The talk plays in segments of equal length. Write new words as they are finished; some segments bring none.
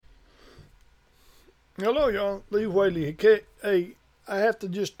Hello, y'all. Lee Whaley. Hey, I have to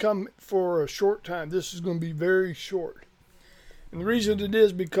just come for a short time. This is going to be very short. And the reason it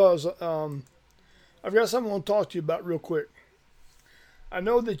is because I've got something I want to talk to you about real quick. I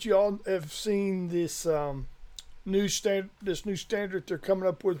know that you all have seen this new standard they're coming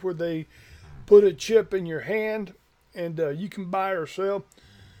up with where they put a chip in your hand and you can buy or sell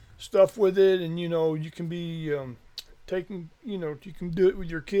stuff with it, and you can be taking, you can do it with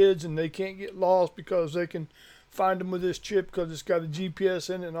your kids and they can't get lost because they can find them with this chip because it's got a GPS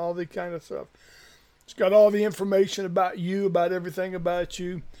in it and all that kind of stuff. It's got all the information about you, about everything about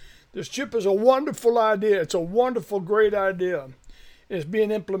you. This chip is a wonderful idea. It's a wonderful, great idea. It's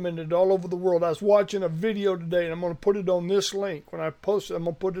being implemented all over the world. I was watching a video today, and I'm going to put it on this link. When I post it, I'm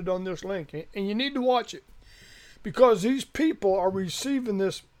going to put it on this link. And you need to watch it because these people are receiving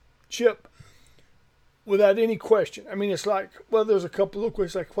this chip without any question. I mean, it's like, well, there's a couple of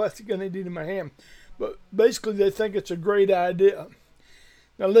questions like, what's it going to need in my hand? But basically, they think it's a great idea.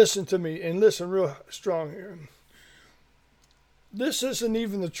 Now, listen to me, and listen real strong here. This isn't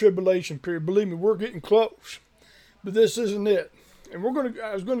even the tribulation period. Believe me, we're getting close. But this isn't it. And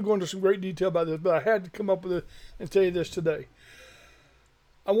I was going to go into some great detail about this, but I had to come up with it and tell you this today.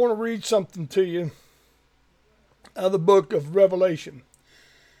 I want to read something to you out of the book of Revelation.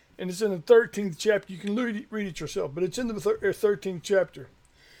 And it's in the 13th chapter. You can read it yourself, but it's in the 13th chapter.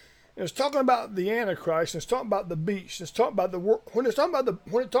 And it's talking about the Antichrist, and it's talking about the beast. It's talking about when it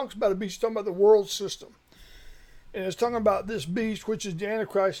talks about the beast, it's talking about the world system. And it's talking about this beast, which is the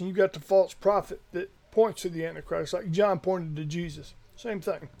Antichrist, and you got the false prophet that points to the Antichrist, like John pointed to Jesus. Same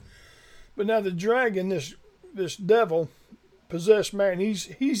thing. But now the dragon, this devil, possessed man, he's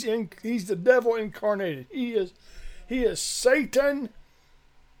the devil incarnated. He is Satan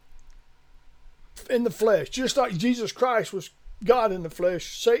in the flesh, just like Jesus Christ was God in the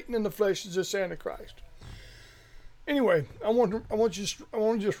flesh. Satan in the flesh is this Antichrist. Anyway, I want to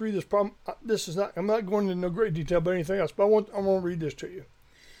just read this problem. I'm not going into no great detail about anything else, but I want to read this to you.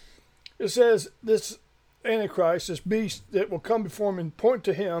 It says this Antichrist, this beast that will come before him and point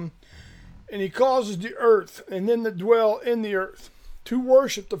to him, and he causes the earth and them that dwell in the earth to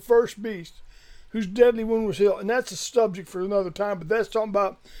worship the first beast, whose deadly wound was healed. And that's a subject for another time, but that's talking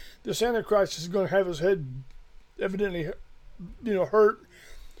about this Antichrist is going to have his head evidently, hurt,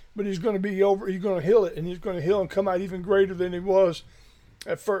 but he's going to be over. He's going to heal it, and he's going to heal and come out even greater than he was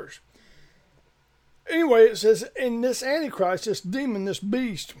at first. Anyway, it says in this Antichrist, this demon, this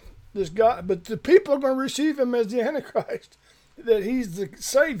beast, this guy, but the people are going to receive him as the Antichrist, that he's the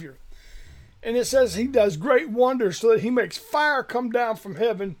Savior. And it says he does great wonders so that he makes fire come down from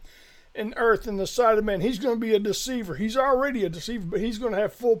heaven and earth in the sight of man. He's going to be a deceiver. He's already a deceiver, but he's going to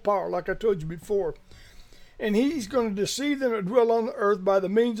have full power, like I told you before. And he's going to deceive them that dwell on the earth by the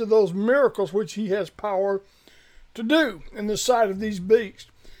means of those miracles which he has power to do in the sight of these beasts.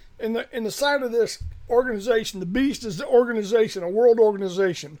 In the sight of this organization, the beast is the organization, a world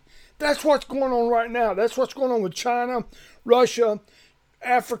organization. That's what's going on right now. That's what's going on with China, Russia,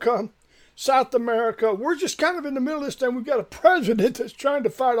 Africa, South America. We're just kind of in the middle of this thing. We've got a president that's trying to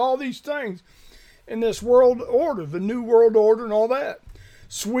fight all these things in this world order, the new world order and all that.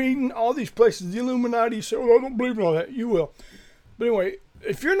 Sweden, all these places, the Illuminati. You say, well, I don't believe in all that. You will. But anyway,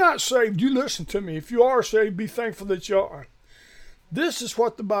 if you're not saved, you listen to me. If you are saved, be thankful that you are. This is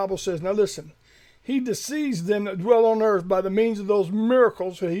what the Bible says. Now listen. He deceives them that dwell on earth by the means of those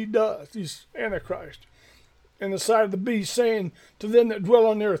miracles that he does. He's Antichrist. In the sight of the beast, saying to them that dwell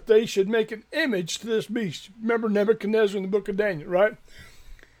on the earth, they should make an image to this beast. Remember Nebuchadnezzar in the book of Daniel, right?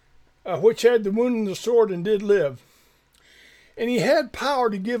 Which had the wound and the sword and did live. And he had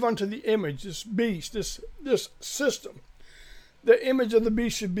power to give unto the image, this beast, this system. The image of the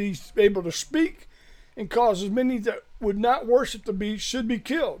beast should be able to speak and cause as many that would not worship the beast should be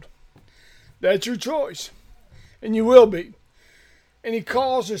killed. That's your choice. And you will be. And he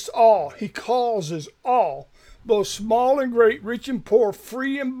causes all, both small and great, rich and poor,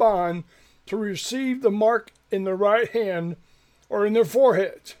 free and bond, to receive the mark in their right hand or in their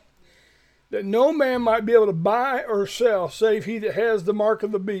foreheads, that no man might be able to buy or sell save he that has the mark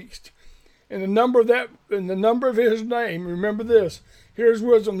of the beast. And the number of his name, remember this, here's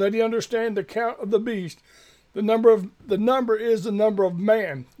wisdom, that he understand the count of the beast. The number is the number of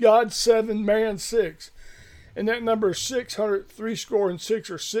man. God 7, man 6. And that number is 666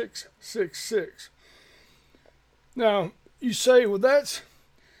 or 666. Now, you say, well, that's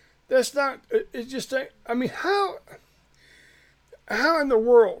not, it just ain't, I mean, how in the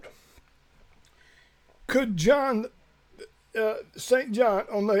world could St. John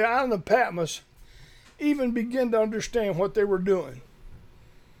on the island of Patmos even begin to understand what they were doing?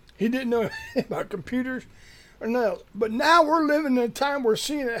 He didn't know about computers or nothing else. But now we're living in a time we're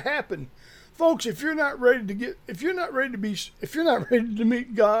seeing it happen. Folks, if you're not ready to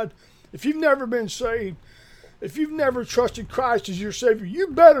meet God, if you've never been saved, if you've never trusted Christ as your Savior, you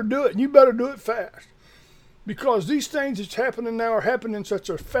better do it, and you better do it fast. Because these things that's happening now are happening in such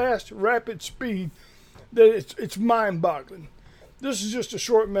a fast, rapid speed that it's mind-boggling. This is just a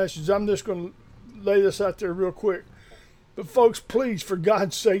short message. I'm just going to lay this out there real quick. But folks, please, for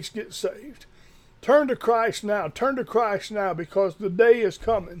God's sakes, get saved. Turn to Christ now. Turn to Christ now, because the day is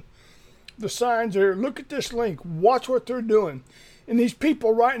coming. The signs are here. Look at this link. Watch what they're doing. And these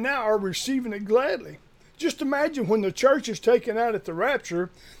people right now are receiving it gladly. Just imagine when the church is taken out at the rapture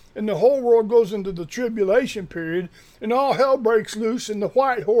and the whole world goes into the tribulation period and all hell breaks loose and the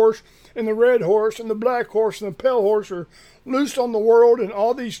white horse and the red horse and the black horse and the pale horse are loose on the world, and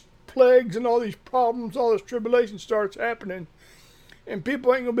all these plagues and all these problems, all this tribulation starts happening, and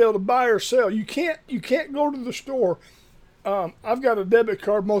people ain't gonna be able to buy or sell. You can't go to the store. I've got a debit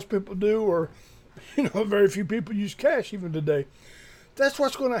card. Most people do, or very few people use cash even today. That's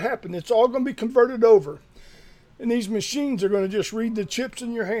what's going to happen. It's all going to be converted over, and these machines are going to just read the chips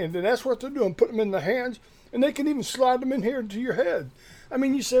in your hand, and that's what they're doing. Put them in the hands, and they can even slide them in here into your head. I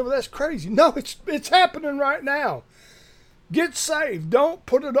mean, you say, well, that's crazy. No, it's happening right now. Get saved. Don't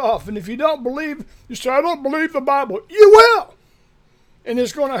put it off. And if you don't believe, you say, I don't believe the Bible. You will, and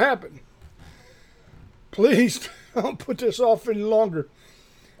it's going to happen. Please don't put this off any longer.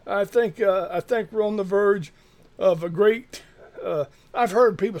 I think we're on the verge of a great. I've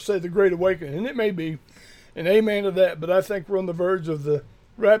heard people say the Great Awakening, and it may be, and amen to that. But I think we're on the verge of the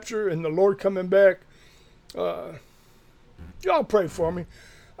rapture and the Lord coming back. Y'all pray for me.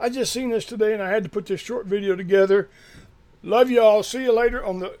 I just seen this today, and I had to put this short video together. Love y'all. See you later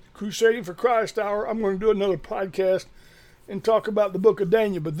on the Crusading for Christ Hour. I'm going to do another podcast and talk about the book of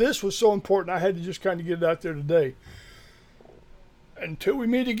Daniel. But this was so important, I had to just kind of get it out there today. Until we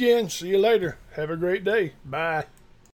meet again, see you later. Have a great day. Bye.